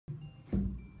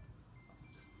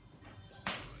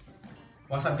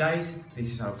What's up guys, this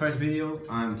is our first video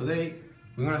and today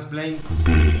we're gonna explain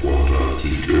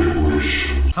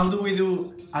how do we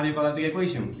do a biquadratic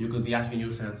equation. You could be asking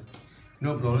yourself,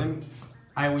 no problem,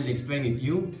 I will explain it to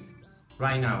you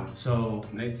right now. So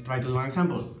let's try to do an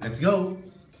example, let's go!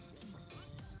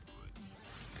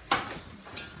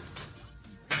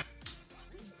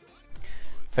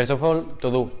 First of all, to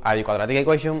do a biquadratic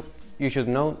equation, you should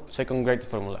know second grade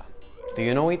formula. Do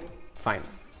you know it? Fine.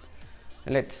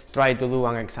 Let's try to do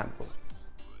an example.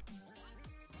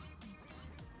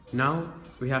 Now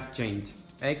we have changed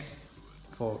x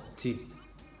for t.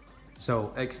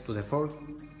 So x to the fourth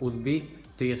would be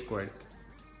t squared,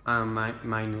 and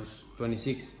minus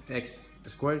 26x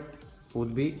squared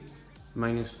would be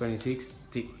minus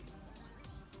 26t.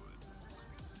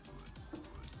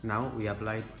 Now we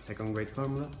applied second grade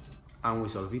formula and we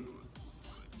solve it.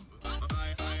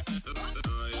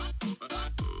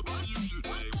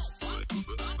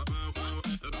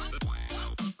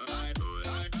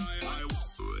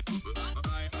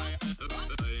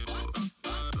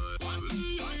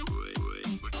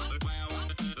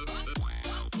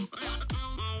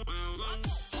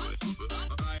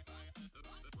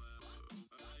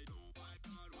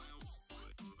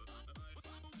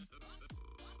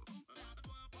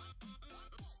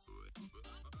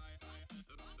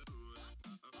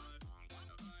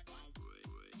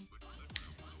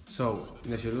 So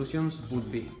the solutions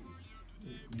would be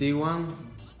t1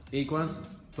 equals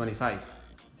 25,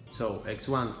 so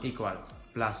x1 equals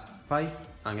plus 5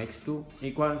 and x2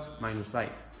 equals minus 5.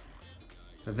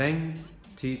 Then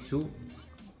t2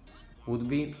 would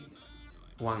be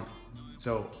 1,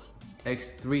 so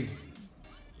x3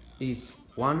 is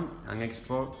 1 and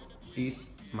x4 is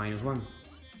minus 1.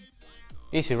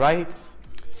 Easy, right?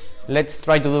 Let's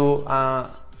try to do a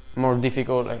more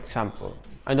difficult example.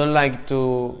 I don't like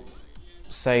to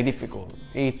say difficult,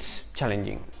 it's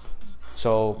challenging.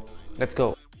 So let's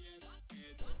go.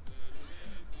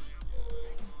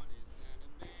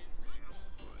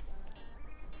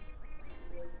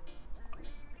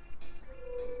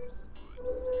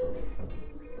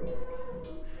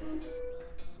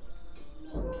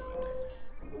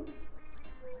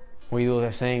 We do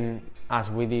the same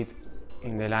as we did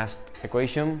in the last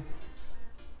equation.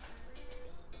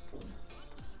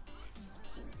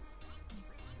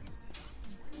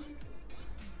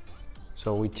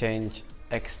 So we change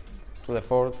x to the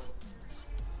fourth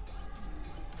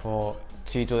for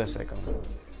t to the second,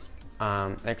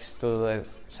 and x to the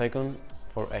second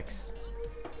for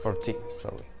t,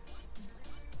 sorry.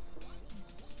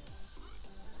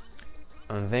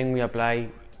 And then we apply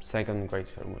second grade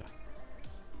formula.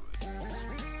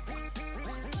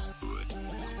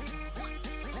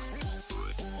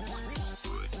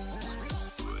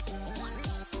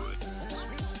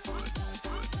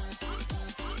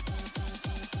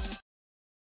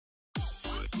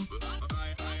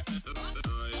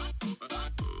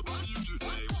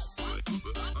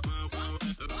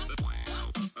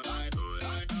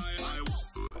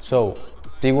 So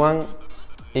t1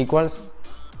 equals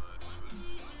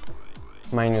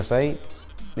minus 8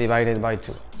 divided by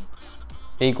 2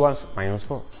 equals minus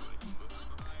 4.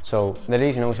 So there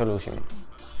is no solution.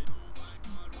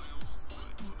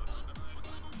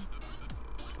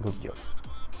 Good job.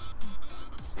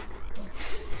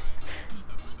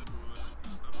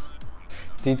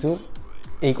 t2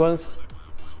 equals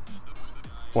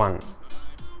 1.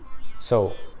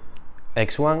 So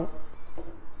x1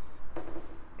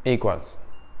 equals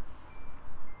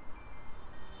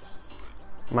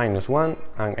minus 1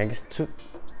 and x2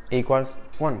 equals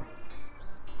 1.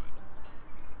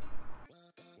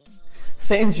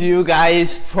 Thanks you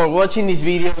guys for watching this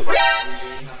video. We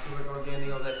have to record the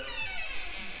ending of the...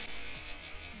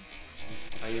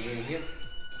 What are you doing here?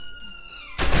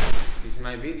 This is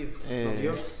my video, not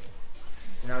yours.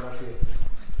 Get out of here.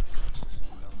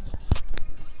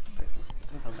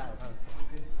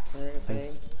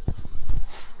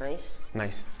 Thanks.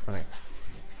 Nice. Okay.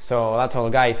 So that's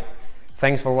all guys.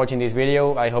 Thanks for watching this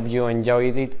video. I hope you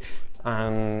enjoyed it,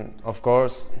 and of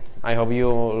course I hope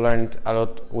you learned a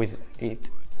lot with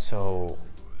it. So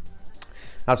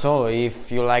that's all.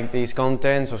 If you like this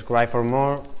content, subscribe for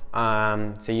more,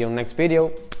 and see you next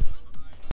video.